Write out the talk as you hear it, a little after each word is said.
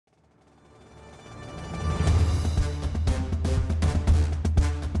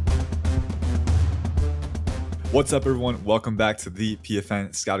What's up, everyone? Welcome back to the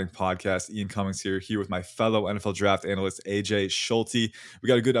PFN Scouting Podcast. Ian Cummings here with my fellow NFL draft analyst, A.J. Schulte. We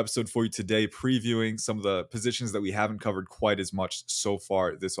got a good episode for you today, previewing some of the positions that we haven't covered quite as much so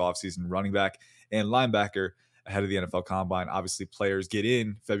far this offseason, running back and linebacker ahead of the NFL Combine. Obviously, players get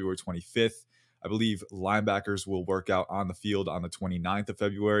in February 25th. I believe linebackers will work out on the field on the 29th of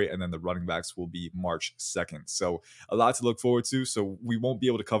February, and then the running backs will be March 2nd. So a lot to look forward to. So we won't be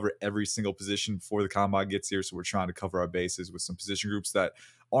able to cover every single position before the combine gets here. So we're trying to cover our bases with some position groups that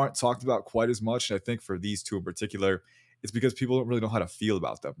aren't talked about quite as much. And I think for these two in particular, it's because people don't really know how to feel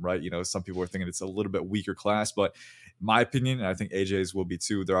about them, right? You know, some people are thinking it's a little bit weaker class, but my opinion, and I think AJ's will be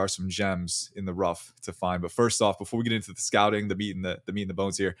too, there are some gems in the rough to find. But first off, before we get into the scouting, the meat and the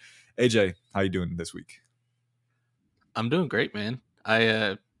bones here, AJ, how you doing this week? I'm doing great, man.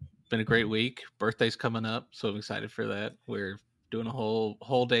 I been a great week. Birthday's coming up, so I'm excited for that. We're doing a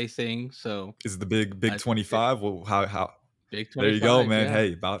whole day thing, so Is it the big uh, it, 25? Well, how big there you go, 25, man. yeah,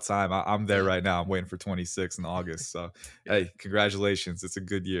 Hey, about time. I'm there yeah, right now. I'm waiting for 26 in August. So, yeah, hey, congratulations. It's a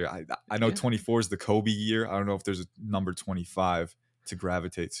good year. I know yeah. 24 is the Kobe year. I don't know if there's a number 25 to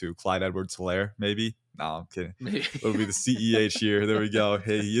gravitate to. Clyde Edwards-Helaire, maybe? No, I'm kidding. Maybe. It'll be the CEH year. There we go.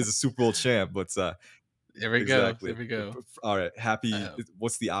 Hey, he is a Super Bowl champ, but There we go. There exactly. we go. All right. Happy. Uh,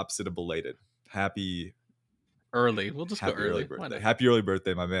 What's the opposite of belated? Happy Early. We'll just go Happy early early. Why birthday. not? Happy early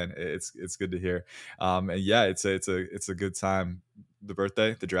birthday, my man. It's good to hear. And yeah, it's a good time. The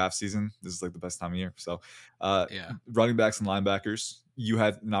birthday, the draft season. This is like the best time of year. So uh Yeah, running backs and linebackers, you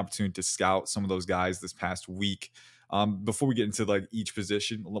had an opportunity to scout some of those guys this past week. Before we get into like each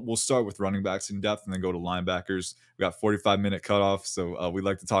position, we'll start with running backs in depth and then go to linebackers. We got 45-minute cutoff, so we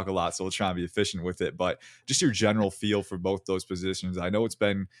like to talk a lot, so we'll try and be efficient with it. But just your general feel for both those positions. I know it's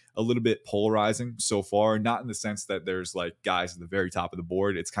been a little bit polarizing so far, not in the sense that there's like guys at the very top of the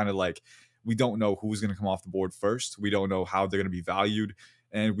board. It's kind of like we don't know who's going to come off the board first. We don't know how they're going to be valued.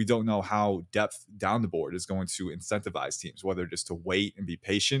 And we don't know how depth down the board is going to incentivize teams, whether just to wait and be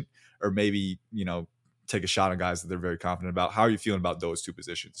patient or maybe, take a shot on guys that they're very confident about. How are you feeling about those two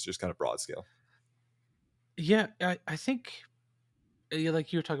positions? Just kind of broad scale. yeah. I think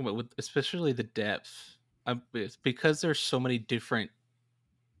like you were talking about with especially the depth. It's because there's so many different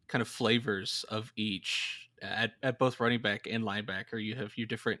kind of flavors of each at both running back and linebacker. You have your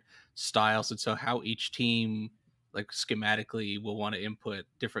different styles, and so how each team like schematically will want to input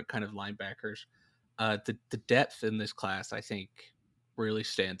different kind of linebackers. The depth in this class, I think, really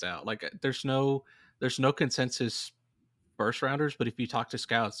stands out. Like there's no consensus first rounders, but if you talk to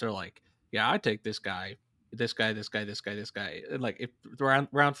scouts, they're like, yeah, I take this guy, this guy, this guy, this guy, this guy. And like if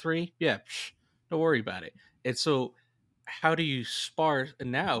round three, yeah, don't worry about it. And so how do you spar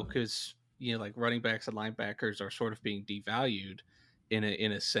now? Because like running backs and linebackers are sort of being devalued in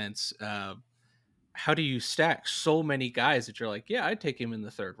a sense. How do you stack so many guys that you're like, yeah, I'd take him in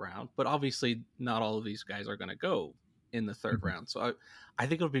the third round, but obviously not all of these guys are going to go in the third Mhm. round. So I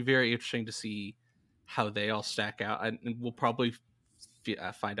think it'll be very interesting to see how they all stack out, and we'll probably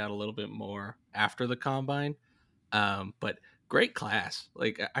find out a little bit more after the combine. But great class.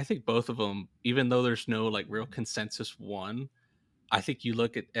 Like I think both of them, even though there's no like real consensus one, I think you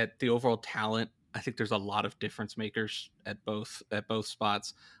look at the overall talent. I think there's a lot of difference makers at both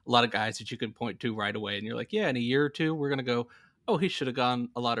spots. A lot of guys that you can point to right away, and you're like, yeah, in a year or two, we're gonna go. Oh, he should have gone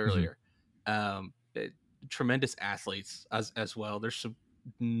a lot Mhm. earlier. Um, Tremendous athletes as well. There's some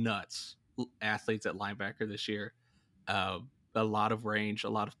nuts athletes at linebacker this year. Uh, a lot of range, a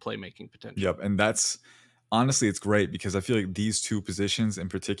lot of playmaking potential. Yep, and that's honestly, it's great because I feel like these two positions in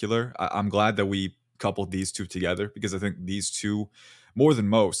particular, I'm glad that we coupled these two together because I think these two, more than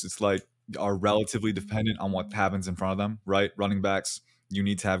most, it's like are relatively dependent on what happens in front of them, right? Running backs, you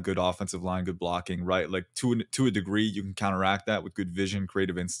need to have good offensive line, good blocking, right? Like to a degree, you can counteract that with good vision,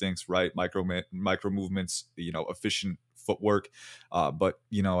 creative instincts, right? Micro movements, efficient footwork. But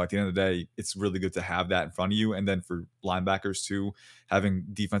at the end of the day, it's really good to have that in front of you. And then for linebackers too, having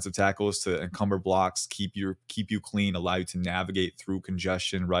defensive tackles to encumber blocks, keep you clean, allow you to navigate through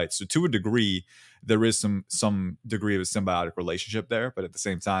congestion, right? So to a degree, there is some degree of a symbiotic relationship there, but at the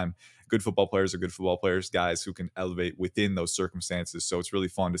same time, good football players are good football players, guys who can elevate within those circumstances. So it's really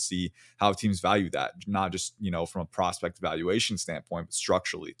fun to see how teams value that, not just from a prospect evaluation standpoint, but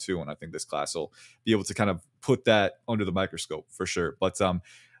structurally too. And I think this class will be able to kind of put that under the microscope for sure. But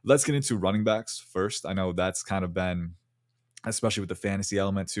let's get into running backs first. I know that's kind of been especially with the fantasy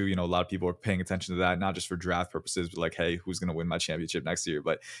element too. A lot of people are paying attention to that, not just for draft purposes, but like, hey, who's going to win my championship next year?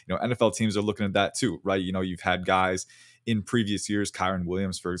 But NFL teams are looking at that too, right? You've had guys in previous years, Kyron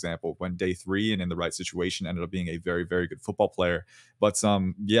Williams, for example, when day three and in the right situation ended up being a very, very good football player. But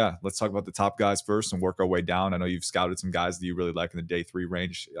yeah, let's talk about the top guys first and work our way down. I know you've scouted some guys that you really like in the day three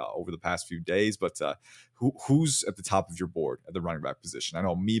range over the past few days, but who's at the top of your board at the running back position? I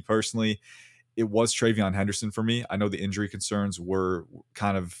know me personally, it was Travion Henderson for me. I know the injury concerns were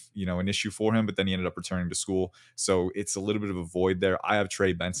kind of, an issue for him, but then he ended up returning to school. So it's a little bit of a void there. I have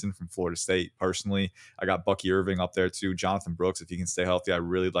Trey Benson from Florida State personally. I got Bucky Irving up there too. Jonathan Brooks, if he can stay healthy, I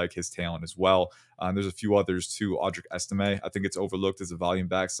really like his talent as well. There's a few others too. Audric Estime, I think it's overlooked as a volume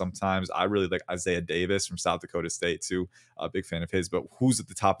back sometimes. I really like Isaiah Davis from South Dakota State too. A big fan of his. But who's at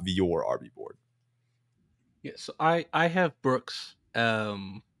the top of your RB board? Yeah, so I have Brooks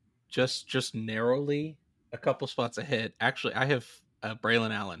just narrowly a couple spots ahead. Actually, I have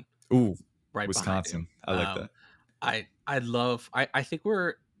Braylon Allen Ooh, right behind him. Wisconsin. I like that. I think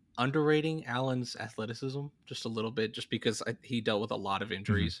we're underrating Allen's athleticism just a little bit, just because he dealt with a lot of Mhm.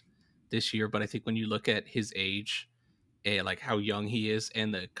 injuries this year. But I think when you look at his age and like how young he is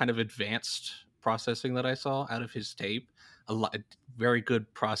and the kind of advanced processing that I saw out of his tape, a lot very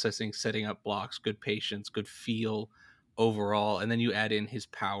good processing, setting up blocks, good patience, good feel overall, and then you add in his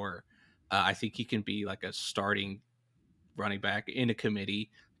power. I think he can be like a starting running back in a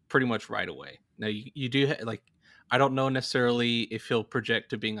committee pretty much right away. Now you do like I don't know necessarily if he'll project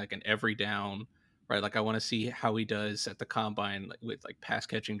to being like an every down, right? Like I want to see how he does at the combine, like with like pass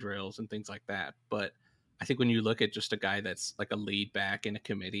catching drills and things like that. But I think when you look at just a guy that's like a lead back in a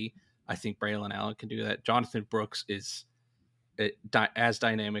committee, I think Braylon Allen can do that. Jonathan Brooks is as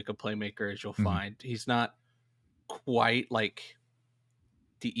dynamic a playmaker as you'll Mhm. find. He's not quite like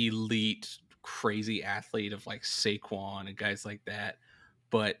the elite crazy athlete of like Saquon and guys like that.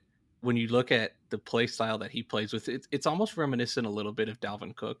 But when you look at the play style that he plays with, it's almost reminiscent a little bit of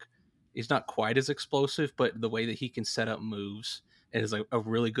Dalvin Cook. He's not quite as explosive, but the way that he can set up moves and is like a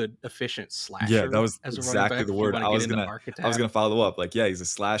really good efficient Yeah, that slasher was as a running exactly back the if you word want to I get was into gonna I was archetype. gonna follow up. Like, yeah, he's a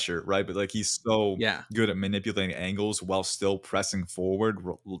slasher, right? But like he's so Yeah. good at manipulating angles while still pressing forward,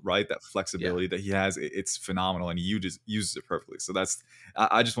 right? That Yeah. flexibility that he has, it's phenomenal, and he uses it perfectly. So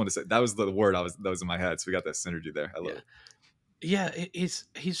I just want to say that was the word that was in my head. So we got that synergy there. I love Yeah. it. Yeah, he's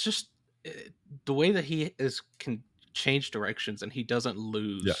just the way that he is can change directions and he doesn't Yeah.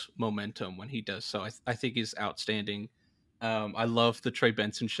 lose momentum when he does so. I think is outstanding. I love the Trey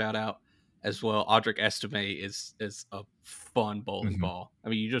Benson shout out as well. Audric Estime is a fun bowling Mhm. ball. I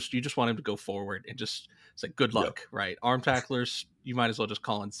mean, you just want him to go forward and just say good Yep. luck, right? Arm tacklers, you might as well just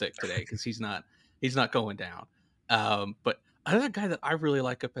call in sick today because he's not going down. But another guy that I really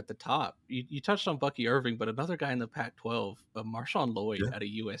like up at the top, you touched on Bucky Irving, but another guy in the Pac-12, Marshawn Lloyd Yeah. out of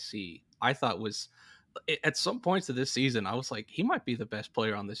USC, I thought was at some points of this season, I was like, he might be the best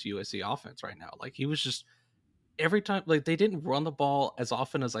player on this USC offense right now. Like he was just every time, like they didn't run the ball as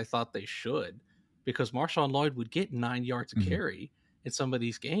often as I thought they should because Marshawn Lloyd would get 9 yards a Mhm. carry in some of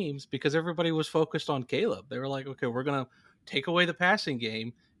these games because everybody was focused on Caleb. They were like, okay, we're gonna take away the passing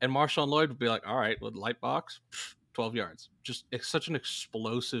game, and Marshawn Lloyd would be like, all right, with light box, 12 yards. Just it's such an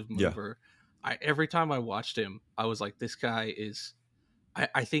explosive Yeah. mover. Every time I watched him, I was like, this guy is.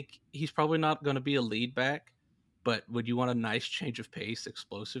 I think he's probably not going to be a lead back, but would you want a nice change of pace,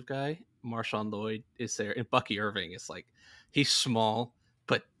 explosive guy? Marshawn Lloyd is there, and Bucky Irving is like he's small,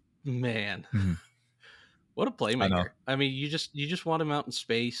 but man, Mhm. what a I know. playmaker! I mean, you just want him out in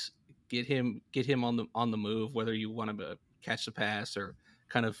space, get him on the move, whether you want him to catch the pass or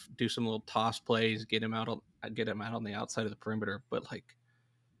kind of do some little toss plays, get him out on the outside of the perimeter. But like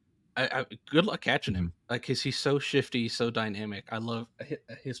good luck catching him, Mhm. like, 'cause he's so shifty, so dynamic. I love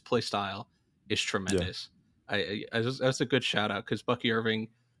his play style is Yeah. tremendous. That's a good shout out because Bucky Irving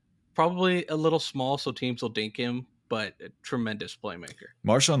probably a little small, so teams will dink him, but a tremendous playmaker.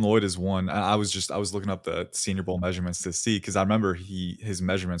 Marshawn Lloyd is one. I was looking up the Senior Bowl measurements to see because I remember his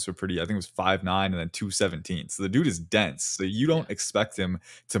measurements were pretty. I think it was 5'9" and then 217. So the dude is dense. So you Yeah. don't expect him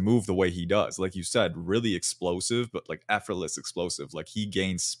to move the way he does. Like you said, really explosive, but like effortless explosive. Like he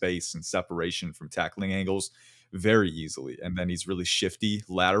gains space and separation from tackling angles very easily. And then he's really shifty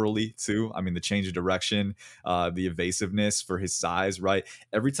laterally too. I mean, the change of direction, the evasiveness for his size, right?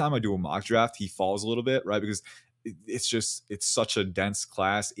 Every time I do a mock draft, he falls a little bit, right? Because it's such a dense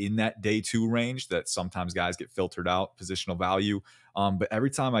class in that day two range that sometimes guys get filtered out positional value. But every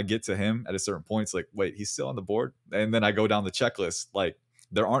time I get to him at a certain point, it's like, wait, he's still on the board. And then I go down the checklist, like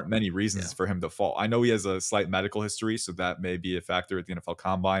there aren't many reasons Yeah. for him to fall. I know he has a slight medical history, so that may be a factor at the NFL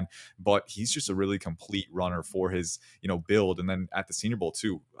Combine, but he's just a really complete runner for his, build. And then at the Senior Bowl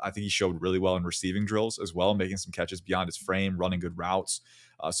too, I think he showed really well in receiving drills as well, making some catches beyond his frame, running good routes.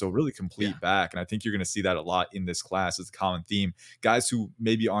 So really Yeah. complete back, and I think you're going to see that a lot in this class. It's a common theme. Guys who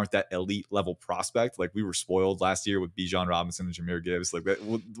maybe aren't that elite level prospect, like we were spoiled last year with Bijan Robinson and Jameer Gibbs. Like that,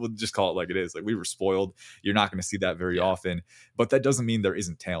 we'll just call it like it is. Like we were spoiled. You're not going to see that very Yeah. often, but that doesn't mean there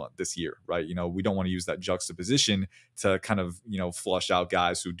isn't talent this year, right? We don't want to use that juxtaposition to kind of flush out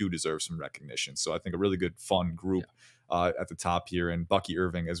guys who do deserve some recognition. So I think a really good, fun Yeah. group at the top here, and Bucky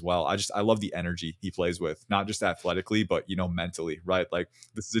Irving as well. I love the energy he plays with, not just athletically, but mentally, right? Like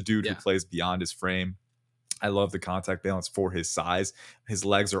this is a dude who Yeah. plays beyond his frame. I love the contact balance for his size. His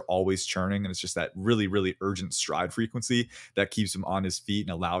legs are always churning, and it's just that really, really urgent stride frequency that keeps him on his feet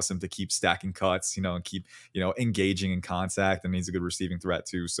and allows him to keep stacking cuts, and keep, engaging in contact. And he's a good receiving threat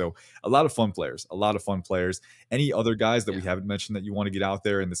too. So a lot of fun players, a lot of fun players. Any other guys that we Yeah. haven't mentioned that you want to get out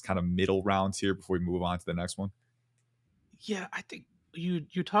there in this kind of middle rounds here before we move on to the next one? Yeah, I think you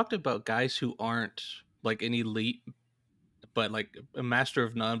talked about guys who aren't like an elite, but like a master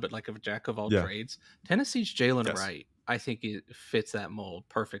of none, but like a jack of all Yeah. trades. Tennessee's Jalen Yes. Wright, I think it fits that mold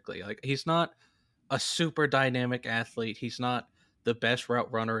perfectly. Like he's not a super dynamic athlete. He's not the best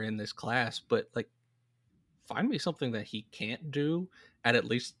route runner in this class, but like find me something that he can't do at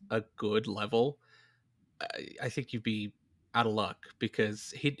least a good level. I think you'd be out of luck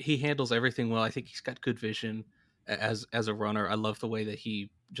because he handles everything well. I think he's got good vision as a runner. I love the way that he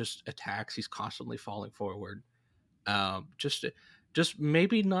just attacks. He's constantly falling forward. Um, just just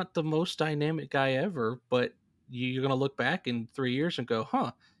maybe not the most dynamic guy ever, but you're gonna look back in 3 years and go,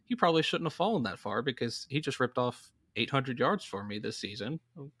 huh, he probably shouldn't have fallen that far because he just ripped off 800 yards for me this season.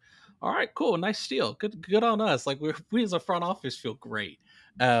 All right, cool, nice steal. Good on us. Like we as a front office feel great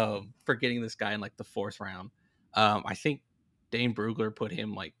for getting this guy in like the fourth round. I think Dane Brugler put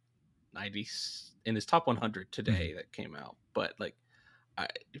him like 90 in his top 100 Mhm. today that came out, but like I,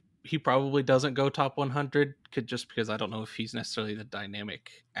 he probably doesn't go top 100 could just because I don't know if he's necessarily the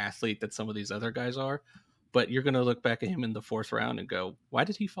dynamic athlete that some of these other guys are. But you're going to look back at him in the fourth round and go, why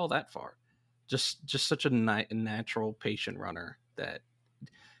did he fall that far? Just such a natural, patient runner that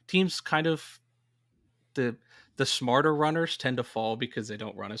teams kind of the the smarter runners tend to fall because they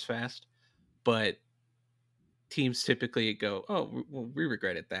don't run as fast. But teams typically go, oh, well, we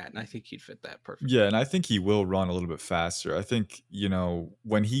regretted that, and I think he'd fit that Yeah, perfectly. and I think he will run a little bit faster. I think,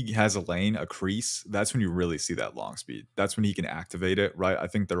 when he has a lane, a crease, that's when you really see that long speed. That's when he can activate it, right? I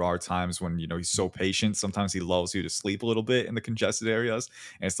think there are times when, he's so patient. Sometimes he lulls you to sleep a little bit in the congested areas.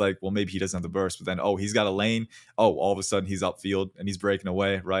 And it's like, well, maybe he doesn't have the burst, but then, oh, he's got a lane. Oh, all of a sudden he's upfield and he's breaking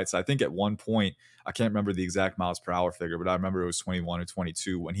away, right? So I think at one point, I can't remember the exact miles per hour figure, but I remember it was 21 or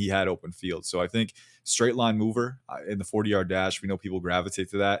 22 when he had open field. So I think straight line mover in the 40-yard dash, we know people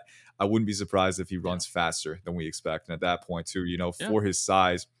gravitate to that. I wouldn't be surprised if he Yeah, runs faster than we expect. And at that point, too, yeah, for his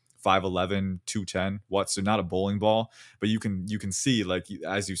size, 5'11", 210, what? So not a bowling ball, but you can see, like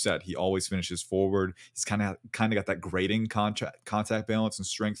as you said, he always finishes forward. He's kind of got that grading contact balance and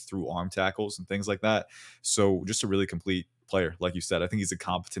strength through arm tackles and things like that. So just a really complete player, like you said. I think he's a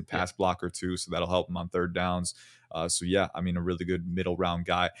competent yeah, pass blocker too, so that'll help him on third downs. So yeah, I mean, a really good middle round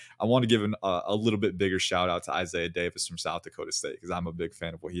guy. I want to give a little bit bigger shout out to Isaiah Davis from South Dakota State because I'm a big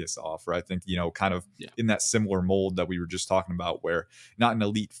fan of what he has to offer. I think, kind of yeah, in that similar mold that we were just talking about, where not an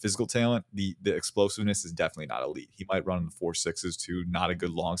elite physical talent, the explosiveness is definitely not elite. He might run in the 4.6s too, not a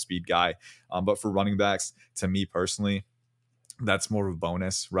good long speed guy. But for running backs, to me personally, that's more of a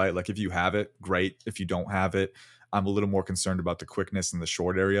bonus, right? Like if you have it, great. If you don't have it, I'm a little more concerned about the quickness in the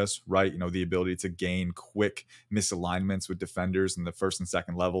short areas, right? The ability to gain quick misalignments with defenders in the first and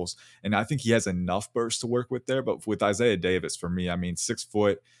second levels. And I think he has enough burst to work with there. But with Isaiah Davis, for me, I mean, 6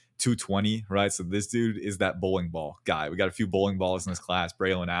 foot, 220, right? So this dude is that bowling ball guy. We got a few bowling balls in this class: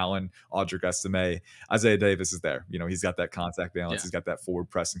 Braylon Allen, Audric Estime. Isaiah Davis is there. He's got that contact balance, yeah, he's got that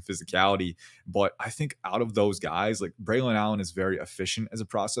forward pressing physicality. But I think out of those guys, like Braylon Allen is very efficient as a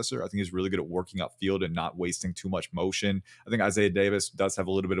processor. I think he's really good at working upfield and not wasting too much motion. I think Isaiah Davis does have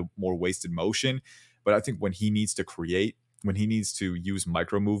a little bit of more wasted motion, but I think when he needs to create, when he needs to use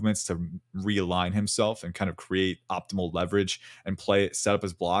micro movements to realign himself and kind of create optimal leverage and play, set up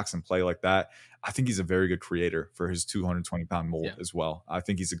his blocks and play like that, I think he's a very good creator for his 220-pound mold yeah, as well. I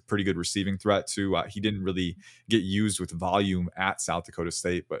think he's a pretty good receiving threat too. He didn't really get used with volume at South Dakota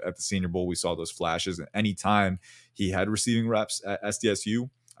State, but at the Senior Bowl, we saw those flashes. And anytime he had receiving reps at SDSU,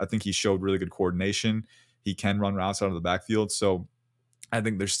 I think he showed really good coordination. He can run routes out of the backfield. So I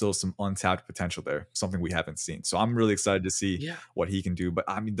think there's still some untapped potential there, something we haven't seen. So I'm really excited to see Yeah. what he can do. But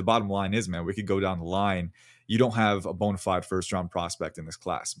I mean, the bottom line is, man, we could go down the line. You don't have a bona fide first round prospect in this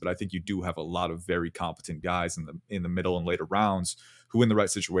class, but I think you do have a lot of very competent guys in the middle and later rounds who, in the right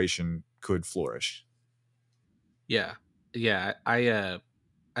situation, could flourish. Yeah. Yeah. I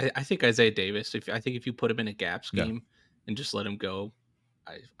think Isaiah Davis, if I think if you put him in a gap Yeah. scheme and just let him go,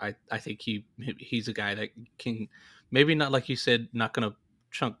 I think he's a guy that can, maybe not like you said, not gonna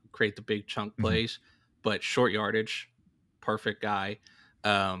chunk create the big chunk Mhm. plays, but short yardage, perfect guy.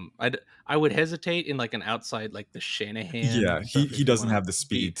 I would hesitate in like an outside like the Shanahan Yeah, he stuff he if you doesn't want to have the be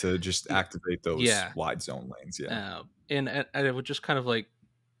speed to just yeah, activate those yeah. wide zone lanes. Yeah. And I would just kind of like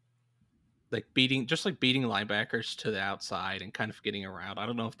beating just like beating linebackers to the outside and kind of getting around. I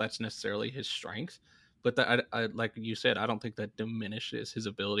don't know if that's necessarily his strength, but that I like you said, I don't think that diminishes his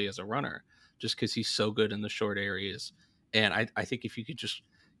ability as a runner just because he's so good in the short areas. And I think if you could just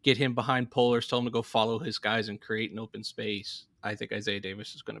get him behind pullers, tell him to go follow his guys and create an open space, I think Isaiah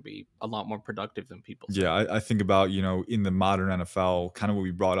Davis is going to be a lot more productive than people Yeah, think. I think about, in the modern NFL, kind of what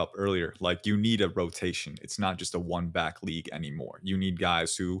we brought up earlier, like you need a rotation. It's not just a one back league anymore. You need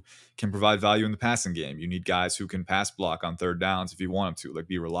guys who can provide value in the passing game. You need guys who can pass block on third downs if you want them to, like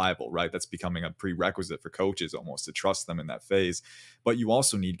be reliable, right? That's becoming a prerequisite for coaches almost to trust them in that phase. But you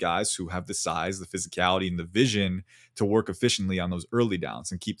also need guys who have the size, the physicality, and the vision to work efficiently on those early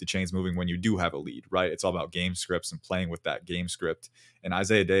downs and keep the chains moving when you do have a lead, right? It's all about game scripts and playing with that game script. And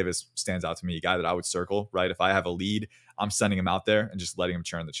Isaiah Davis stands out to me, a guy that I would circle, right? If I have a lead, I'm sending him out there and just letting him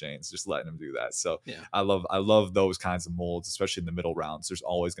churn the chains, just letting him do that. So Yeah. I love those kinds of molds, especially in the middle rounds. There's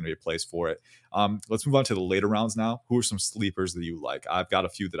always going to be a place for it. Let's move on to the later rounds now. Who are some sleepers that you like? I've got a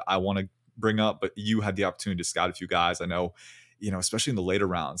few that I want to bring up, but you had the opportunity to scout a few guys. I know, especially in the later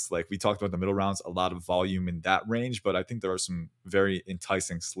rounds. Like we talked about the middle rounds, a lot of volume in that range, but I think there are some very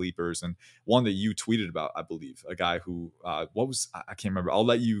enticing sleepers. And one that you tweeted about, I believe, a guy who, what was, I can't remember. I'll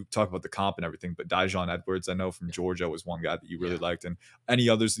let you talk about the comp and everything, but Dijon Edwards, I know from Yeah. Georgia, was one guy that you really Yeah. liked. And any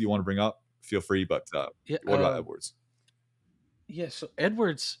others that you want to bring up, feel free. But Yeah. what about Edwards? Yeah. So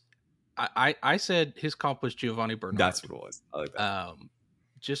Edwards, I said his comp was Giovanni That's Bernard. what it was. I like that. Um,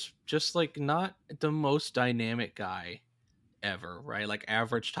 just like not the most dynamic guy ever, right? Like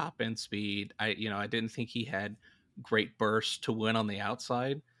average top end speed. I didn't think he had great bursts to win on the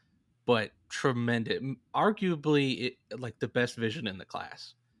outside, but tremendous, arguably like the best vision in the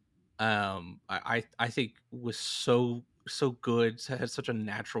class. I think was so good, had such a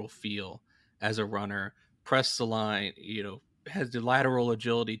natural feel as a runner, press the line, has the lateral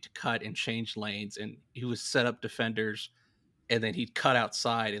agility to cut and change lanes, and he was set up defenders and then he'd cut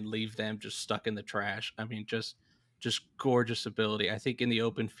outside and leave them just stuck in the trash. I mean, just gorgeous ability. I think in the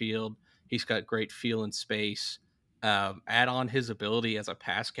open field, he's got great feel in space. Add on his ability as a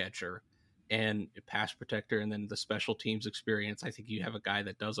pass catcher and a pass protector, and then the special teams experience. I think you have a guy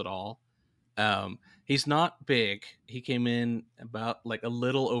that does it all. He's not big. He came in about like a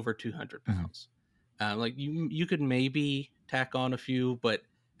little over 200 Mhm. pounds. Like you could maybe tack on a few, but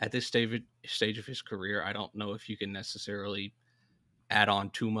at this stage of his career, I don't know if you can necessarily add on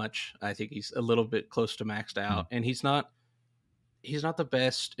too much. I think he's a little bit close to maxed Mhm. out, and he's not the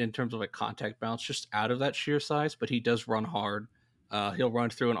best in terms of like contact balance, just out of that sheer size, but he does run hard. He'll run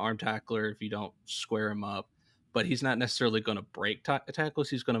through an arm tackler if you don't square him up, but he's not necessarily going to break tackles.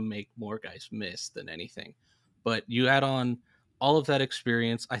 He's going to make more guys miss than anything. But you add on all of that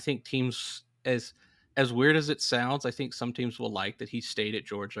experience. I think teams, as weird as it sounds, I think some teams will like that he stayed at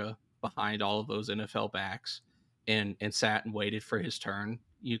Georgia behind all of those NFL backs and sat and waited for his turn.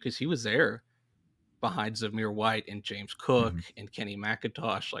 Because he was there behind Zamir White and James Cook Mhm. and Kenny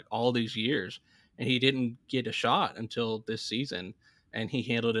McIntosh, like all these years. And he didn't get a shot until this season. And he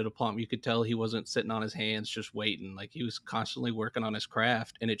handled it a plumb. You could tell he wasn't sitting on his hands just waiting. Like he was constantly working on his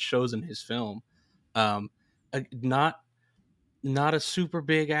craft, and it shows in his film. Um, not not a super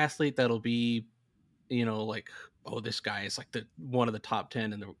big athlete that'll be, like, oh, this guy is like the one of the top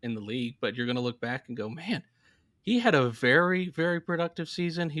 10 in the league. But you're gonna look back and go, man, he had a very, very productive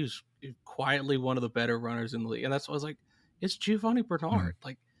season. He was quietly one of the better runners in the league, and that's why I was like, it's Giovanni Mhm. Bernard.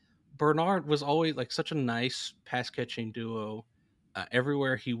 Like Bernard was always like such a nice pass catching duo.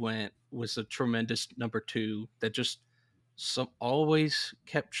 Everywhere he went was a tremendous number two that just always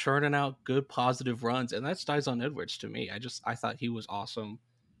kept churning out good positive runs, and that's Dyson Edwards to me. I thought he was awesome.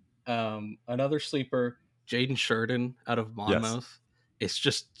 Another sleeper, Jaden Sheridan out of Yes. Monmouth. It's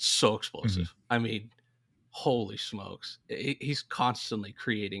just so Mhm. explosive. I mean, holy smokes, he's constantly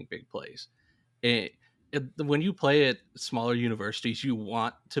creating big plays. When you play at smaller universities, you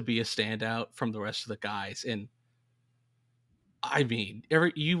want to be a standout from the rest of the guys, and I mean,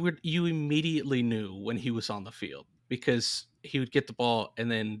 you immediately knew when he was on the field because he would get the ball and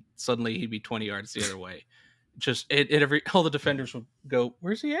then suddenly he'd be 20 yards the other way. Just and every all the defenders would go,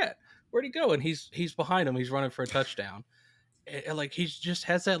 "Where's he at? Where'd he go?" And he's behind him. He's running for a touchdown. And, like he just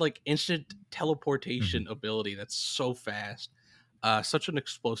has that like instant Mhm. teleportation ability that's so fast. Such an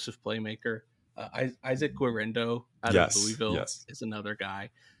explosive playmaker. Isaac Guerrendo out of Yes, Louisville yes. is another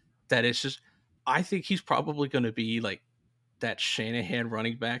guy that is just. I think he's probably going to be like that Shanahan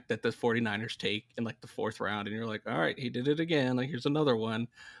running back that the 49ers take in like the fourth round. And you're like, all right, he did it again. Like, here's another one.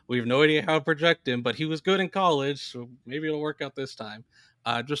 We have no idea how to project him, but he was good in college. So maybe it'll work out this time.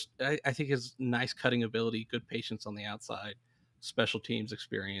 I think his nice cutting ability, good patience on the outside, special teams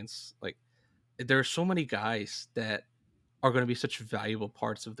experience. Like, there are so many guys that are going to be such valuable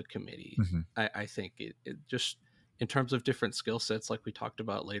parts of the committee. Mhm. I think it just in terms of different skill sets, like we talked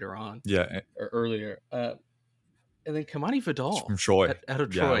about later on Yeah, or earlier. And then Kamani from Vidal Troy. out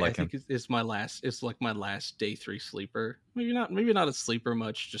of Yeah, I Troy, I like him. think is my last is like my last day 3 sleeper. Maybe not a sleeper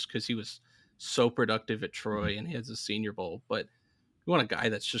much just because he was so productive at Mhm. Troy and he has a senior bowl, but you want a guy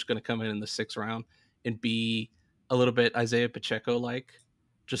that's just gonna come in the 6th round and be a little bit Isaiah Pacheco like,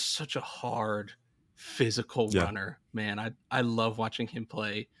 just such a hard physical Yeah. runner, man. I love watching him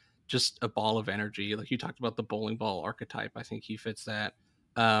play, just a ball of energy. Like you talked about the bowling ball archetype, I think he fits that.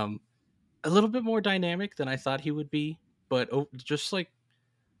 Um, a little bit more dynamic than I thought he would be, but just like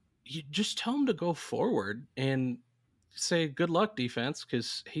you just tell him to go forward and say good luck defense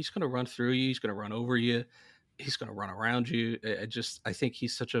because he's going to run through you, he's going to run over you, he's going to run around you. I think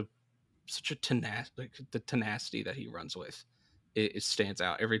he's such a like the tenacity that he runs with. It stands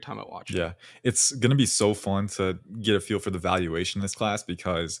out every time I watch him. Yeah, it's gonna be so fun to get a feel for the valuation in this class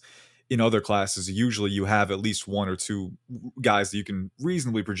because in other classes, usually you have at least one or two guys that you can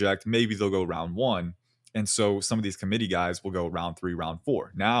reasonably project. Maybe they'll go round one. And so some of these committee guys will go round three, round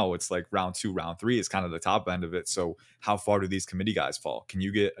four. Now it's like round two, round three is kind of the top end of it. So how far do these committee guys fall? Can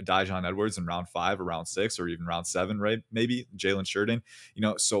you get a Dijon Edwards in round five or round six or even round seven, right? Maybe Jalen Shurden,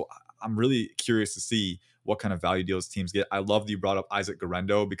 so I'm really curious to see what kind of value deals teams get. I love that you brought up Isaac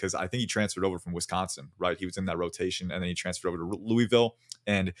Guerendo because I think he transferred over from Wisconsin, right? He was in that rotation and then he transferred over to Louisville.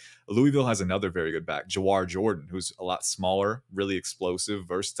 And Louisville has another very good back, Jawar Jordan, who's a lot smaller, really explosive,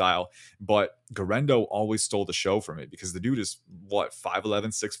 versatile. But Guerendo always stole the show from me because the dude is what,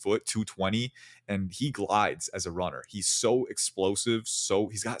 5'11, 6 foot, 220, and he glides as a runner. He's so explosive, so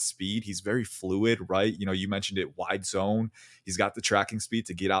he's got speed, he's very fluid, right? You mentioned it, wide zone. He's got the tracking speed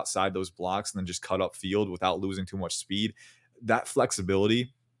to get outside those blocks and then just cut up field without losing too much speed. That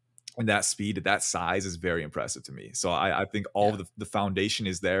flexibility and that speed at that size is very impressive to me. So I think all Yeah, of the foundation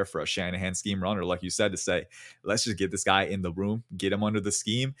is there for a Shanahan scheme runner, like you said, to say, let's just get this guy in the room, get him under the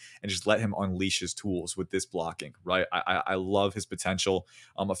scheme, and just let him unleash his tools with this blocking. Right? I love his potential.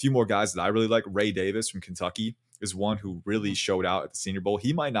 A few more guys that I really like. Ray Davis from Kentucky is one who really mhm, showed out at the Senior Bowl.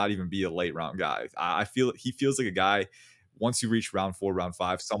 He might not even be a late round guy. I feel he feels like a guy. Once you reach round four, round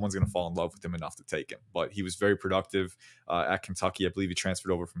five, someone's going to fall in love with him enough to take him. But he was very productive at Kentucky. I believe he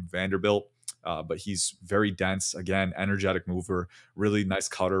transferred over from Vanderbilt. But he's very dense, again, energetic mover, really nice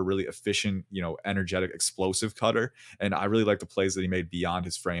cutter, really efficient, energetic, explosive cutter. And I really like the plays that he made beyond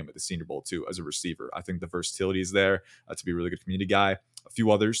his frame at the Senior Bowl, too, as a receiver. I think the versatility is there to be a really good community guy. A few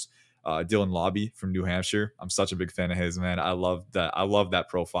others. Dylan Lobby from New Hampshire. I'm such a big fan of his, man. I love that. I love that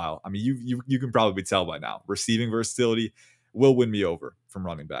profile. I mean, you can probably tell by now. Receiving versatility will win me over from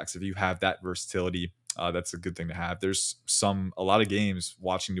running backs. If you have that versatility, that's a good thing to have. There's a lot of games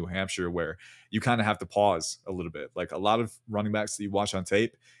watching New Hampshire where you kind of have to pause a little bit. Like a lot of running backs that you watch on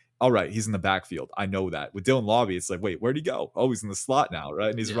tape. All right, he's in the backfield. I know that. With Dylan Lobby, it's like, wait, where'd he go? Oh, he's in the slot now,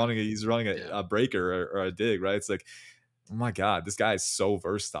 right? And he's yeah, running yeah, a breaker or a dig, right? It's like, oh my god, this guy is so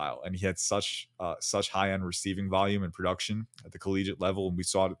versatile, and he had such high end receiving volume and production at the collegiate level, and we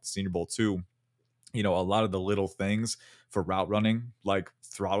saw it at the Senior Bowl too. A lot of the little things for route running, like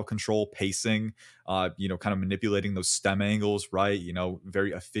throttle control, pacing, kind of manipulating those stem angles, right?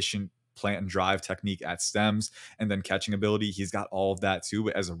 Very efficient plant and drive technique at stems and then catching ability. He's got all of that too,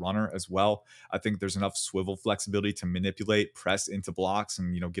 but as a runner as well. I think there's enough swivel flexibility to manipulate, press into blocks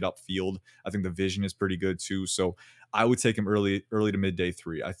and, get upfield. I think the vision is pretty good too. So I would take him early to mid day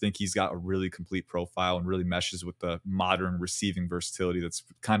three. I think he's got a really complete profile and really meshes with the modern receiving versatility that's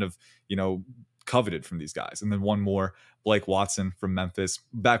kind of, coveted from these guys. And then one more, Blake Watson from Memphis.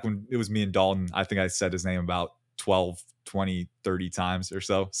 Back when it was me and Dalton, I think I said his name about 12, 20, 30 times or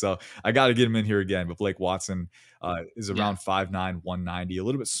so. So I got to get him in here again. But Blake Watson is yeah. around 5'9, 190, a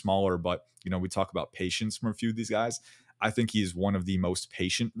little bit smaller. But, we talk about patience from a few of these guys. I think he's one of the most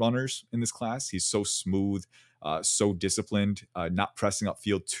patient runners in this class. He's so smooth, so disciplined, not pressing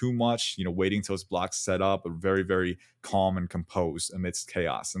upfield too much, waiting until his block's set up, but very, very calm and composed amidst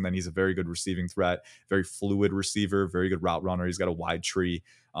chaos. And then he's a very good receiving threat, very fluid receiver, very good route runner. He's got a wide tree,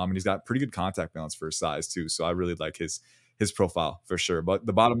 and he's got pretty good contact balance for his size too. So I really like his profile for sure. But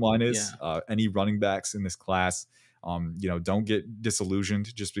the bottom line is, Yeah. any running backs in this class, don't get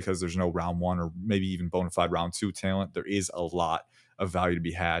disillusioned just because there's no round one or maybe even bona fide round two talent. There is a lot of value to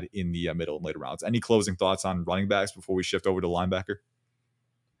be had in the middle and later rounds. Any closing thoughts on running backs before we shift over to linebacker?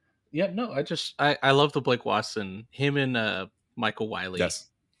 Yeah, no, I love the Blake Watson, him and Michael Wiley Yes.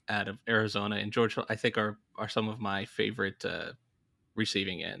 out of Arizona and Georgia. I think are some of my favorite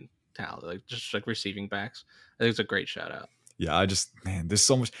receiving end talent, like just like receiving backs. I think it's a great shout out. Yeah, I just man, there's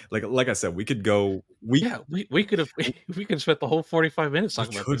so much like I said, we could go Yeah, we could have we could have spent the whole 45 minutes we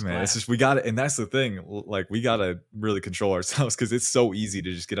talking about could, this man. It's just class. we got it, and that's the thing. Like we gotta really control ourselves because it's so easy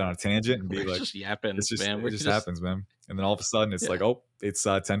to just get on a tangent and be We're like, just yapping, it's just man. it We're just just happens, man. And then all of a sudden it's like, yeah. oh, it's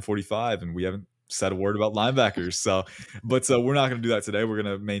 10:45 and we haven't said a word about linebackers. So, but we're not gonna do that today. We're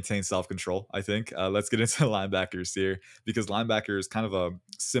gonna maintain self control. I think. Let's get into linebackers here because linebacker is kind of a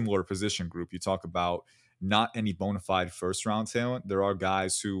similar position group. You talk about not any bona fide first round talent. There are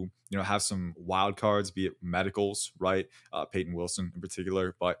guys who have some wild cards, be it medicals, right? Payton Wilson in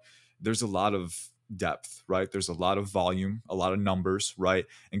particular, but there's a lot of depth, right? There's a lot of volume, a lot of numbers, right?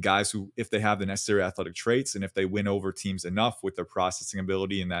 And guys who, if they have the necessary athletic traits and if they win over teams enough with their processing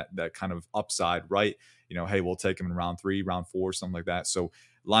ability and that kind of upside, right? Hey, we'll take them in round 3, round 4, something like that. So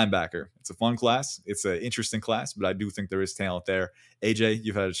linebacker, it's a fun class. It's an interesting class, but I do think there is talent there. AJ,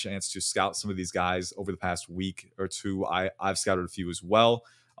 you've had a chance to scout some of these guys over the past week or two. I've scouted a few as well.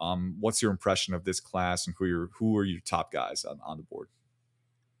 What's your impression of this class and who are your top guys on the board?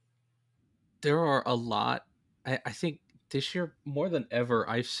 There are a lot. I think this year more than ever,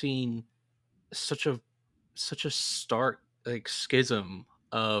 I've seen such a such a stark like schism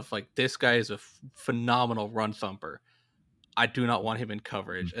of like this guy is a phenomenal run thumper. I do not want him in Mm,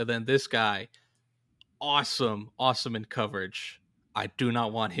 coverage, and then this guy awesome in coverage. I do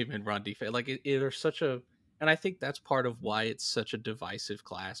not want him in run defense. Like it are such a, and I think that's part of why it's such a divisive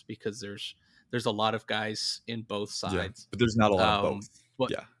class because there's a lot of guys in both yeah, sides. but there's not a lot of both.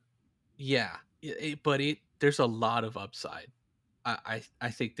 But Yeah. yeah, but it there's a lot of upside. I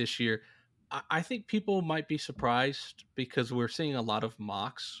think this year, I think people might be surprised because we're seeing a lot of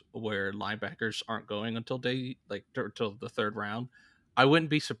mocks where linebackers aren't going until day like till the third round. I wouldn't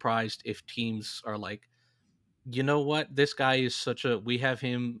be surprised if teams are like, you know what, this guy is such a we have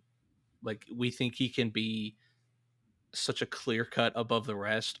him like we think he can be such a clear cut above the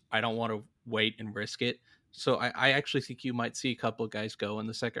rest. I don't want to wait and risk it. So I actually think you might see a couple of guys go in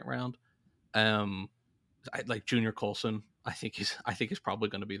the second round. Um, like Junior Colson, I think is probably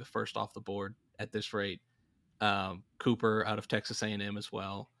going to be the first off the board at this rate. Cooper out of Texas A&M as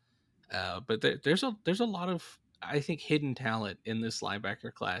well. But there's a lot of I think hidden talent in this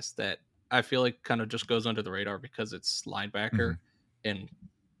linebacker class that I feel like kind of just goes under the radar because it's linebacker Mhm. and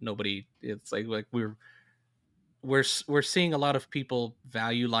nobody. It's like we're seeing a lot of people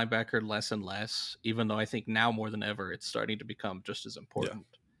value linebacker less and less, even though I think now more than ever it's starting to become just as Yeah. important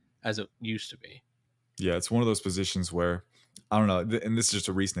as it used to be. Yeah, it's one of those positions where I don't know, and this is just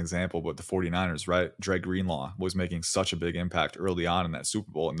a recent example, but the 49ers, right? Dre Greenlaw was making such a big impact early on in that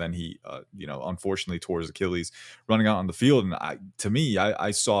Super Bowl, and then he, unfortunately tore his Achilles running out on the field. And to me,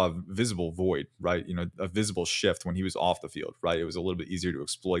 I saw a visible void, right? A visible shift when he was off the field, right? It was a little bit easier to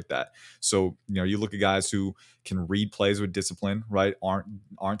exploit that. So, you look at guys who can read plays with discipline, right?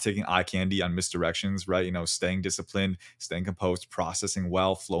 Aren't taking eye candy on misdirections, right? Staying disciplined, staying composed, processing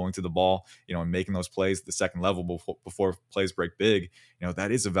well, flowing to the ball, and making those plays at the second level before plays break big,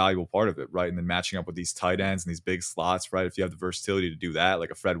 that is a valuable part of it, right? And then matching up with these tight ends and these big slots, right? If you have the versatility to do that, like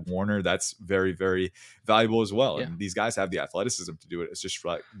a Fred Warner, that's very, very valuable as well. Yeah, And these guys have the athleticism to do it. It's just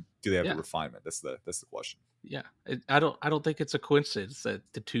like, do they have the yeah. refinement? That's the question. Yeah, I don't think it's a coincidence that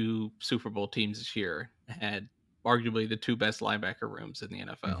the two Super Bowl teams this year had arguably the two best linebacker rooms in the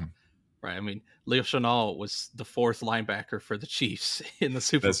NFL. Mhm. Right? I mean, Leo Chenal was the fourth linebacker for the Chiefs in the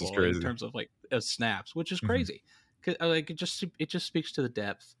Super That's just Bowl in crazy. terms of like snaps, which is Mhm. crazy. Like it just speaks to the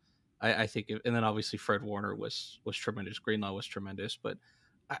depth. I think, and then obviously Fred Warner was tremendous. Greenlaw was tremendous, but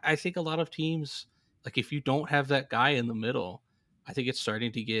I think a lot of teams like if you don't have that guy in the middle, I think it's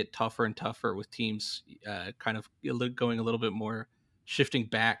starting to get tougher and tougher with teams kind of going a little bit more shifting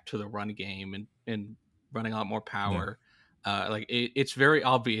back to the run game and running a lot more Yeah. power. It's very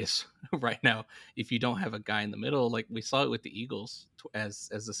obvious right now if you don't have a guy in the middle. Like we saw it with the Eagles as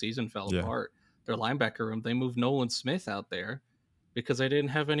the season fell Yeah. apart. their linebacker room. They moved Nolan Smith out there because they didn't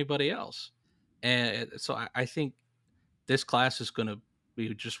have anybody else. And so I think this class is going to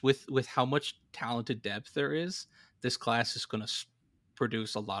be just with how much talented depth there is. This class is going to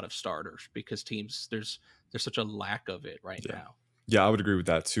produce a lot of starters because teams there's such a lack of it right Yeah. now. Yeah, I would agree with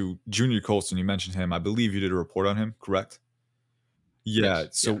that too. Junior Colson, you mentioned him. I believe you did a report on him, correct? Yeah.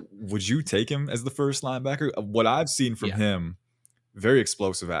 Yes, yeah, So would you take him as the first linebacker? What I've seen from yeah. him, very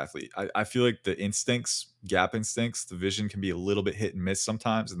explosive athlete. I feel like the instincts, gap instincts, the vision can be a little bit hit and miss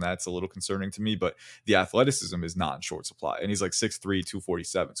sometimes, and that's a little concerning to me. But the athleticism is not in short supply. And he's like 6'3,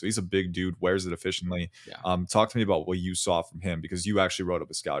 247. So he's a big dude, wears it efficiently. Yeah. Talk to me about what you saw from him because you actually wrote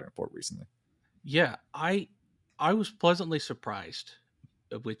up a scouting report recently. Yeah, I was pleasantly surprised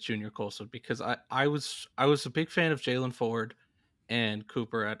with Junior Colson because I was a big fan of Jalen Ford and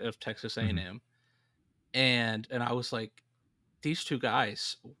Cooper out of Texas A&M, Mhm, and and I was like, these two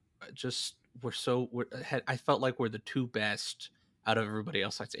guys just I felt like we're the two best out of everybody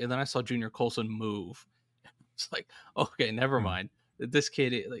else. And then I saw Junior Colson move. It's like, okay, never mhm, mind. This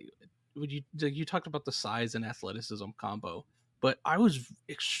kid, like, would you talked about the size and athleticism combo, but I was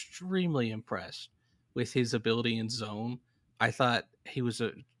extremely impressed with his ability in zone. I thought he was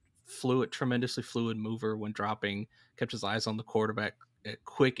a tremendously fluid mover when dropping, kept his eyes on the quarterback,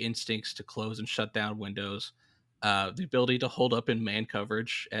 quick instincts to close and shut down windows. The ability to hold up in man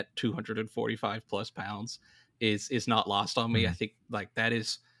coverage at 245 plus pounds is not lost on me. I mhm, think like that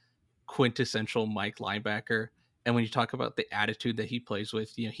is quintessential Mike linebacker. And when you talk about the attitude that he plays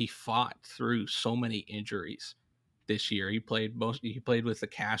with, he fought through so many injuries this year. He played with a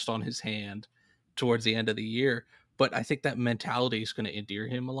cast on his hand towards the end of the year. But I think that mentality is going to endear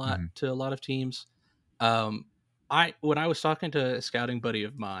him a lot mhm, to a lot of teams. Um, I when I was talking to a scouting buddy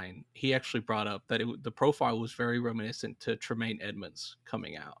of mine, he actually brought up that the profile was very reminiscent to Tremaine Edmonds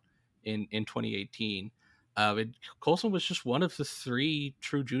coming out in 2018. Colson was just one of the three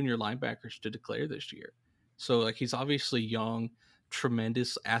true junior linebackers to declare this year. So like he's obviously young,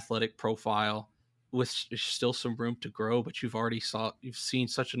 tremendous athletic profile with still some room to grow, but you've seen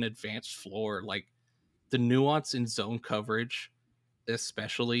such an advanced floor. Like the nuance in zone coverage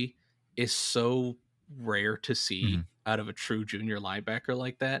especially is so rare to mhm. see out of a true junior linebacker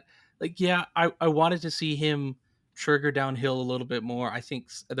like that. Like, yeah, I wanted to see him trigger downhill a little bit more. I think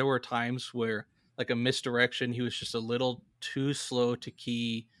there were times where like a misdirection, he was just a little too slow to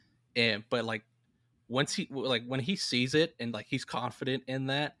key. And but like when he sees it and like he's confident in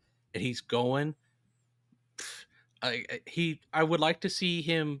that and he's going, I would like to see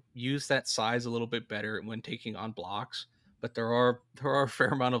him use that size a little bit better when taking on blocks. But there are a fair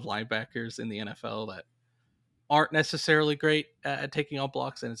amount of linebackers in the NFL that aren't necessarily great at taking on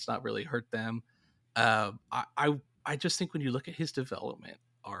blocks, and it's not really hurt them. I just think when you look at his development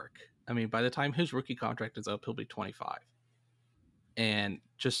arc, I mean, by the time his rookie contract is up, he'll be 25, and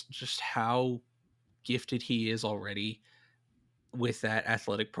just how gifted he is already with that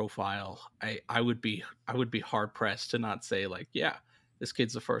athletic profile, I would be hard pressed to not say like, yeah, this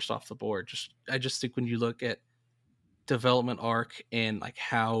kid's the first off the board. I just think when you look at development arc and like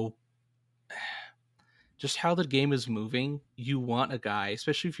how the game is moving, you want a guy,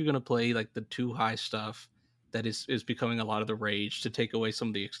 especially if you're going to play like the too high stuff that is becoming a lot of the rage to take away some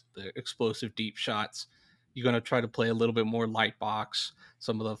of the explosive deep shots. You're going to try to play a little bit more light box,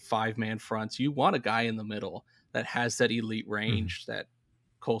 some of the 5-man fronts. You want a guy in the middle that has that elite Mhm. range that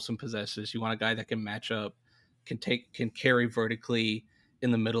Colson possesses. You want a guy that can match up, can carry vertically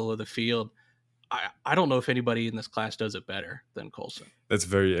in the middle of the field. I don't know if anybody in this class does it better than Colson. That's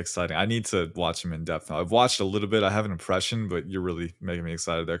very exciting. I need to watch him in depth now. I've watched a little bit. I have an impression, but you're really making me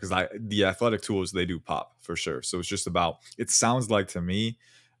excited there because I the athletic tools they do pop for sure. So it's just about. It sounds like to me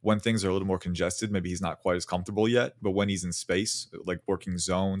when things are a little more congested, maybe he's not quite as comfortable yet. But when he's in space, like working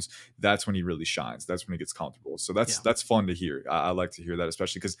zones, that's when he really shines. That's when he gets comfortable. So Yeah. that's fun to hear. I like to hear that,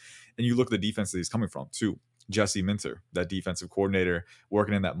 especially because and you look at the defense that he's coming from too. Jesse Minter, that defensive coordinator,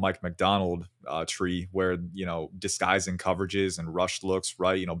 working in that Mike McDonald tree where, disguising coverages and rushed looks,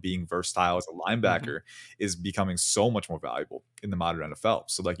 right? Being versatile as a Hmm. linebacker is becoming so much more valuable in the modern NFL.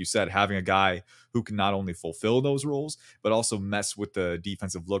 So, like you said, having a guy who can not only fulfill those roles, but also mess with the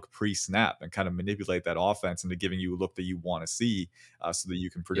defensive look pre snap and kind of manipulate that offense into giving you a look that you want to see so that you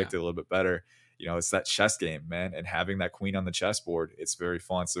can Yeah. predict it a little bit better. It's that chess game, man, and having that queen on the chessboard, it's very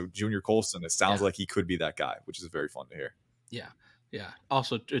fun. So Junior Colson, it sounds Yeah. like he could be that guy, which is very fun to hear. Yeah, yeah.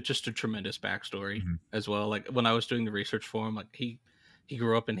 Also, just a tremendous backstory Mhm. as well. Like when I was doing the research for him, like he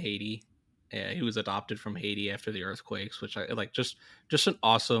grew up in Haiti. He was adopted from Haiti after the earthquakes, which I like. Just an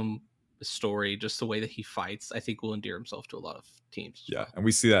awesome story, just the way that he fights, I think will endear himself to a lot of teams as Yeah, well. and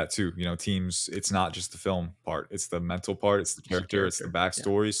we see that too. Teams, it's not just the film part, it's the mental part, it's the It's the character, it's the character. Yeah.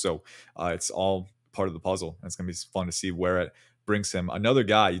 backstory. So it's all part of the puzzle. And it's going to be fun to see where it brings him. Another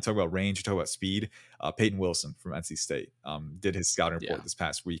guy, you talk about range, you talk about speed. Peyton Wilson from NC State did his scouting report Yeah. this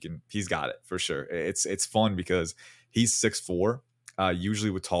past week, and he's got it for sure. It's fun because he's 6'4". Usually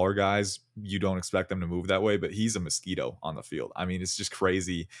with taller guys, you don't expect them to move that way, but he's a mosquito on the field. I mean, it's just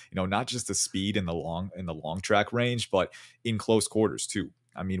crazy. Not just the speed in the long track range, but in close quarters too.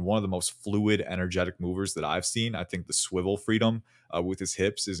 I mean, one of the most fluid, energetic movers that I've seen. I think the swivel freedom with his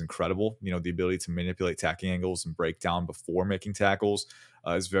hips is incredible. The ability to manipulate tackling angles and break down before making tackles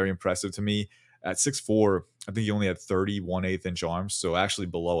is very impressive to me. At 6'4", I think he only had 31/8 inch arms, so actually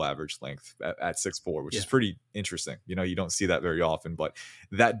below average length at 6'4", which is Yeah. pretty interesting. You don't see that very often, but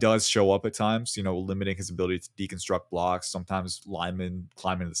that does show up at times, limiting his ability to deconstruct blocks. Sometimes linemen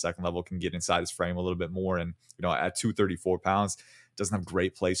climbing to the second level can get inside his frame a little bit more. And, at 234 pounds, doesn't have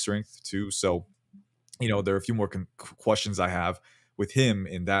great play strength too. So there are a few more questions I have with him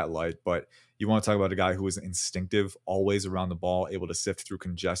in that light, but you want to talk about a guy who is instinctive, always around the ball, able to sift through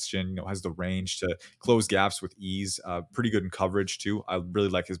congestion, has the range to close gaps with ease, pretty good in coverage too. I really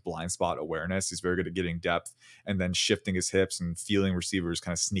like his blind spot awareness. He's very good at getting depth and then shifting his hips and feeling receivers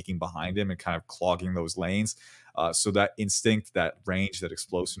kind of sneaking behind him and kind of clogging those lanes. So that instinct, that range, that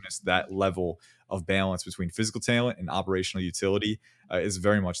explosiveness, that level of balance between physical talent and operational utility is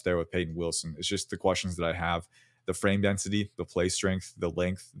very much there with Payton Wilson. It's just the questions that I have. The frame density, the play strength, the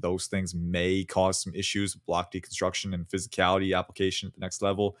length, those things may cause some issues, block deconstruction and physicality application at the next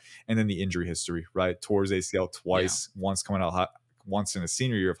level. And then the injury history, right? Tore his ACL Yeah. twice, once in his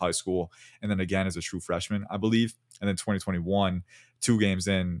senior year of high school, and then again as a true freshman, I believe. And then 2021, 2 games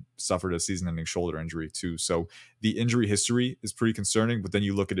in, suffered a season-ending shoulder injury too. So the injury history is pretty concerning. But then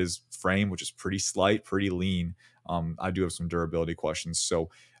you look at his frame, which is pretty slight, pretty lean. I do have some durability questions.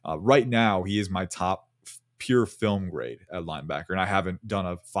 So right now, he is my top pure film grade at linebacker. And I haven't done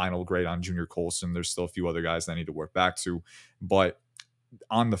a final grade on Junior Colson. There's still a few other guys that I need to work back to. But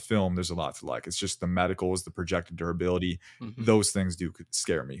on the film, there's a lot to like. It's just the medicals, the projected durability. Hmm. Those things do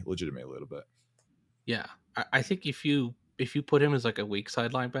scare me legitimately a little bit. Yeah. I think if you put him as like a weak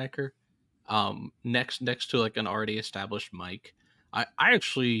side linebacker, next to like an already established Mike, I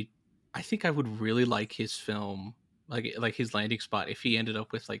actually I think I would really like his film, like his landing spot if he ended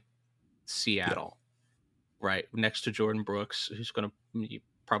up with like Yeah. Seattle, right next to Jordan Brooks, who's going to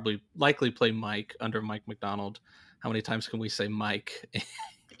probably likely play Mike under Mike McDonald. How many times can we say Mike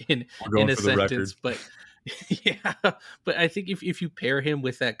in We're in going a for the record. sentence? But yeah, but I think if you pair him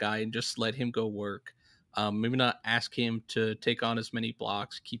with that guy and just let him go work, maybe not ask him to take on as many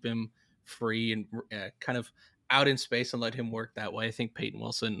blocks, keep him free and kind of out in space and let him work that way. I think Peyton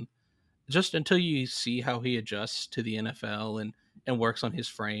Wilson, just until you see how he adjusts to the NFL and works on his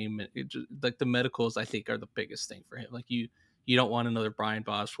frame, like the medicals, I think are the biggest thing for him. Like you don't want another Brian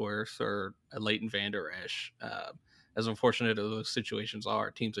Bosworth or a Leighton Vander Esch. As unfortunate as those situations are,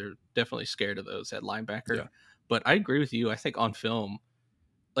 teams are definitely scared of those at linebacker. Yeah. But I agree with you. I think on film,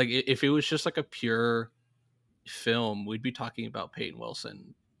 like if it was just like a pure film, we'd be talking about Peyton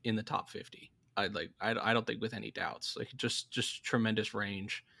Wilson in the top 50. I don't think with any doubts. Like just tremendous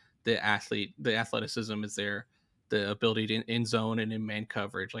range. The athleticism is there. The ability to in zone and in man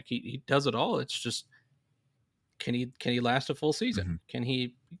coverage. Like he does it all. It's just can he last a full season? Mhm. Can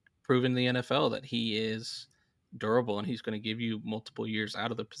he prove in the NFL that he is durable and he's going to give you multiple years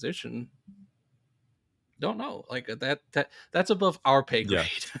out of the position? Don't know. Like that's above our pay Yeah.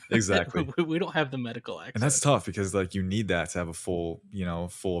 grade. Exactly. We don't have the medical And that's access. tough because like you need that to have a full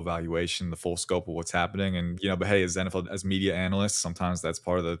evaluation, the full scope of what's happening. And but hey, as NFL as media analysts, sometimes that's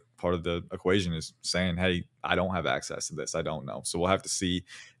part of the equation is saying, hey, I don't have access to this. I don't know. So we'll have to see.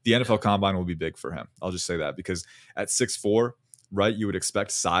 The Yeah. NFL combine will be big for him. I'll just say that because at 6'4", right, you would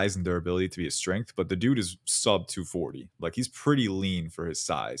expect size and durability to be a strength, but the dude is sub 240. Like he's pretty lean for his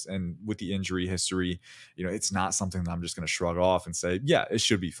size. And with the injury history, it's not something that I'm just going to shrug off and say, yeah, it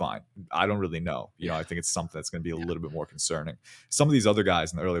should be fine. I don't really know. Yeah. I think it's something that's going to be a Yeah. little bit more concerning. Some of these other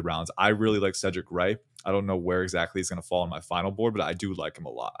guys in the early rounds, I really like Cedric Gray. I don't know where exactly he's going to fall on my final board, but I do like him a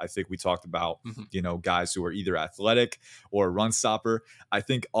lot. I think we talked about, Mhm. guys who are either athletic or a run stopper. I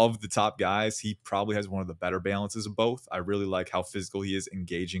think of the top guys, he probably has one of the better balances of both. I really like how physical he is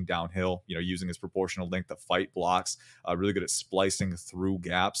engaging downhill, using his proportional length to fight blocks, really good at splicing through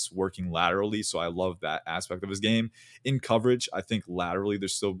gaps, working laterally. So I love that aspect of his game. In coverage, I think laterally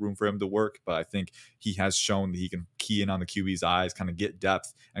there's still room for him to work, but I think he has shown that he can key in on the QB's eyes, kind of get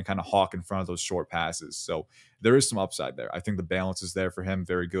depth, and kind of hawk in front of those short passes. So there is some upside there. I think the balance is there for him.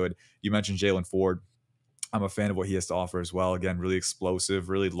 Very good. You mentioned Jalen Ford. I'm a fan of what he has to offer as well. Again, really explosive,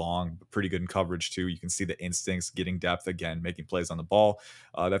 really long, but pretty good in coverage too. You can see the instincts, getting depth again, making plays on the ball.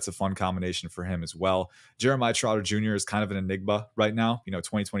 That's a fun combination for him as well. Jeremiah Trotter Jr. is kind of an enigma right now.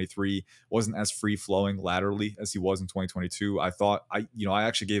 2023 wasn't as free flowing laterally as he was in 2022. I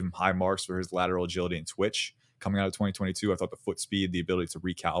actually gave him high marks for his lateral agility and twitch. Coming out of 2022, I thought the foot speed, the ability to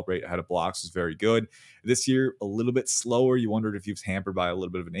recalibrate ahead of blocks was very good. This year, a little bit slower. You wondered if he was hampered by a little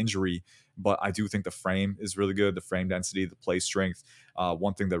bit of an injury, but I do think the frame is really good. The frame density, the play strength.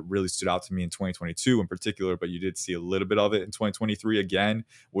 One thing that really stood out to me in 2022 in particular, but you did see a little bit of it in 2023 again,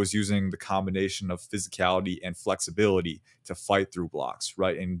 was using the combination of physicality and flexibility to fight through blocks,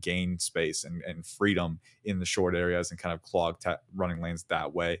 right? And gain space and freedom in the short areas and kind of clog running lanes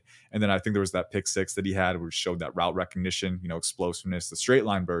that way. And then I think there was that pick six that he had, which showed that route recognition, explosiveness. The straight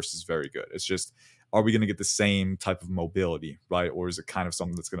line burst is very good. It's just, are we going to get the same type of mobility, right? Or is it kind of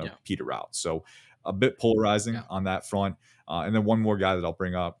something that's going to Yeah. peter out? So a bit polarizing Yeah. on that front. And then one more guy that I'll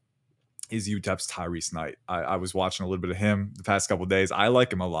bring up is UTEP's Tyrese Knight. I was watching a little bit of him the past couple of days. I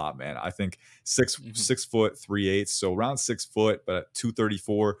like him a lot, man. I think Mhm. 6 foot 3/8, so around 6 foot, but at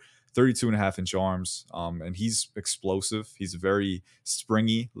 234, 32.5 inch arms. And he's explosive. He's a very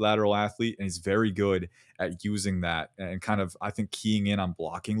springy lateral athlete, and he's very good at using that and kind of, I think, keying in on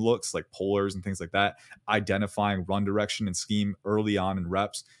blocking looks like polars and things like that, identifying run direction and scheme early on in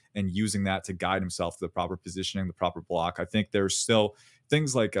reps and using that to guide himself to the proper positioning, the proper block. I think there's still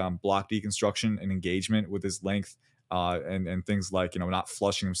things like block deconstruction and engagement with his length, and things like not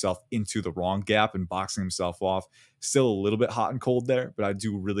flushing himself into the wrong gap and boxing himself off. Still a little bit hot and cold there, but I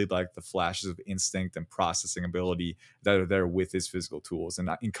do really like the flashes of instinct and processing ability that are there with his physical tools and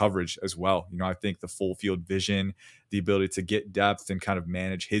in coverage as well. I think the full field vision, the ability to get depth and kind of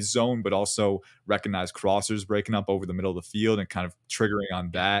manage his zone, but also recognize crossers breaking up over the middle of the field and kind of triggering on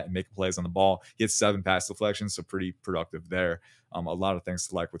Yeah. that and making plays on the ball. He had 7 pass deflections, so pretty productive there. A lot of things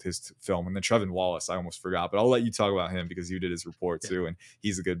to like with his film. And then Trevin Wallace, I almost forgot, but I'll let you talk about him because you did his report Yeah. too, and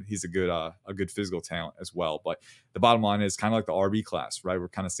he's a good physical talent as well. But the bottom line is kind of like the RB class, right? We're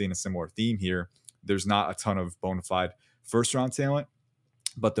kind of seeing a similar theme here. There's not a ton of bona fide first round talent,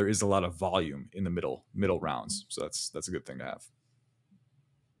 but there is a lot of volume in the middle rounds. So that's a good thing to have.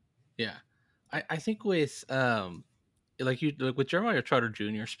 Yeah. I think with like with Jeremiah Trotter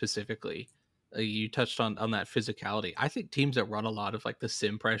Jr. specifically, you touched on that physicality. I think teams that run a lot of like the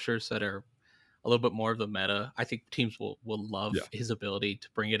sim pressures that are a little bit more of the meta. I think teams will Yeah. love his ability to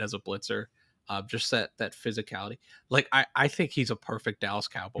bring it as a blitzer. Just that physicality. Like I think he's a perfect Dallas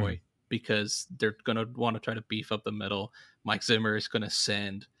Cowboy Mhm. because they're gonna want to try to beef up the middle. Mike Zimmer is gonna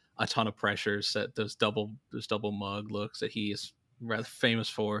send a ton of pressures that those double mug looks that he is rather famous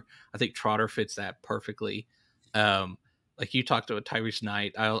for. I think Trotter fits that perfectly. Um, like you talked about Tyrese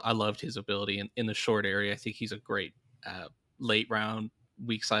Knight, I loved his ability in the short area. I think he's a great late round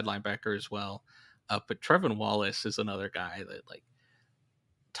weak side linebacker as well. But Trevin Wallace is another guy that like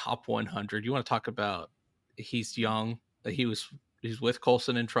top 100. You want to talk about he's young. He's with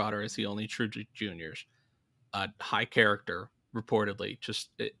Colson and Trotter as the only true juniors. High character, reportedly.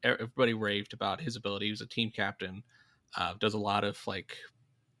 Everybody raved about his ability. He was a team captain. Does a lot of like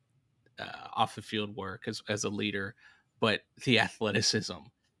off the field work as a leader, but the athleticism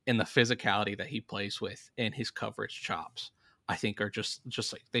and the physicality that he plays with and his coverage chops, I think are just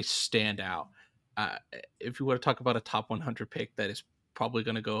like they stand out. If you want to talk about a top 100 pick that is probably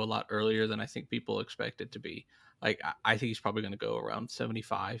going to go a lot earlier than I think people expect it to be, like I think he's probably going to go around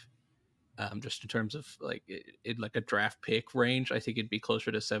 75. Just in terms of like like a draft pick range, I think it'd be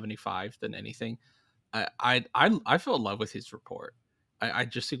closer to 75 than anything. I fell in love with his report. I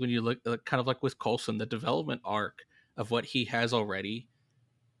just think when you look kind of like with Colson, the development arc of what he has already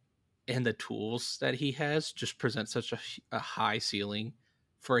and the tools that he has just present such a high ceiling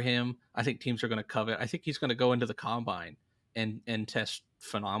for him. I think teams are going to covet. I think he's going to go into the combine and test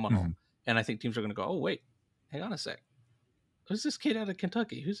phenomenal. Mhm. And I think teams are going to go, oh wait, hang on a sec, who's this kid out of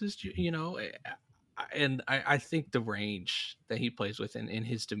Kentucky? Who's this? And I think the range that he plays with in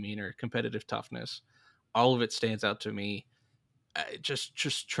his demeanor, competitive toughness, all of it stands out to me.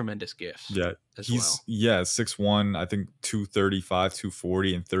 Just tremendous gifts Yeah, as he's well. yeah, 6'1", I think 235,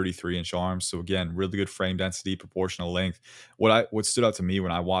 240, and 33-inch arms. So again, really good frame density, proportional length. What stood out to me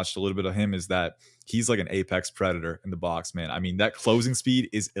when I watched a little bit of him is that he's like an apex predator in the box, man. I mean, that closing speed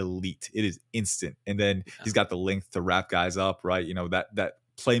is elite. It is instant. And then Yeah. he's got the length to wrap guys up, right? That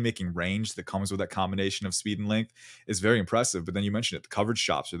playmaking range that comes with that combination of speed and length is very impressive. But then you mentioned it, the coverage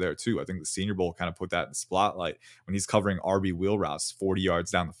chops are there too. I think the Senior Bowl kind of put that in the spotlight when he's covering RB wheel routes 40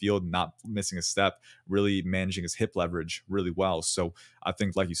 yards down the field, not missing a step, really managing his hip leverage really well. So I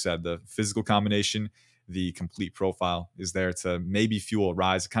think, like you said, the physical combination, the complete profile is there to maybe fuel a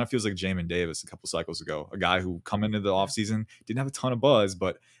rise. It kind of feels like Jamin Davis a couple cycles ago, a guy who come into the Yeah. offseason didn't have a ton of buzz,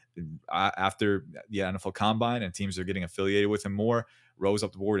 but after the NFL Combine and teams are getting affiliated with him more, rose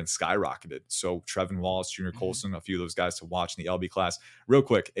up the board and skyrocketed. So Trevin Wallace, Junior Mhm. Colson, a few of those guys to watch in the LB class. Real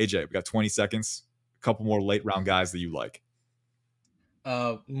quick, AJ, we got 20 seconds. A couple more late round guys that you like.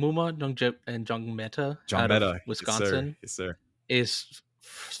 Muma and Jung Meta John out of Meta, yes sir, Wisconsin yes sir. is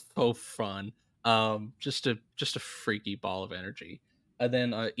so fun. Just a freaky ball of energy. And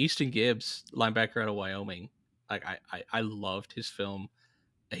then Easton Gibbs, linebacker out of Wyoming. Like I loved his film.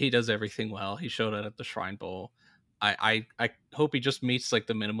 He does everything well. He showed it at the Shrine Bowl. I hope he just meets like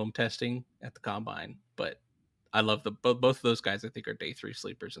the minimum testing at the combine. But I love both of those guys. I think are day three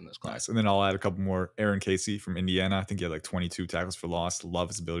sleepers in this Nice. class. And then I'll add a couple more. Aaron Casey from Indiana. I think he had like 22 tackles for loss. Love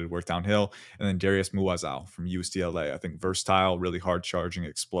his ability to work downhill. And then Darius Muazal from UCLA. I think versatile, really hard charging,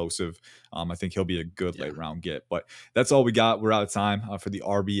 explosive. I think he'll be a good Yeah. late round get. But that's all we got. We're out of time for the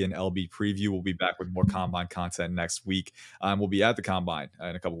RB and LB preview. We'll be back with more combine content next week. We'll be at the combine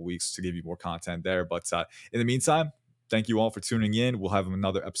in a couple of weeks to give you more content there. But in the meantime, thank you all for tuning in. We'll have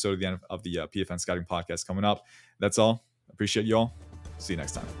another episode of the PFN Scouting Podcast coming up. That's all. Appreciate you all. See you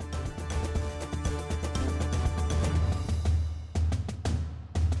next time.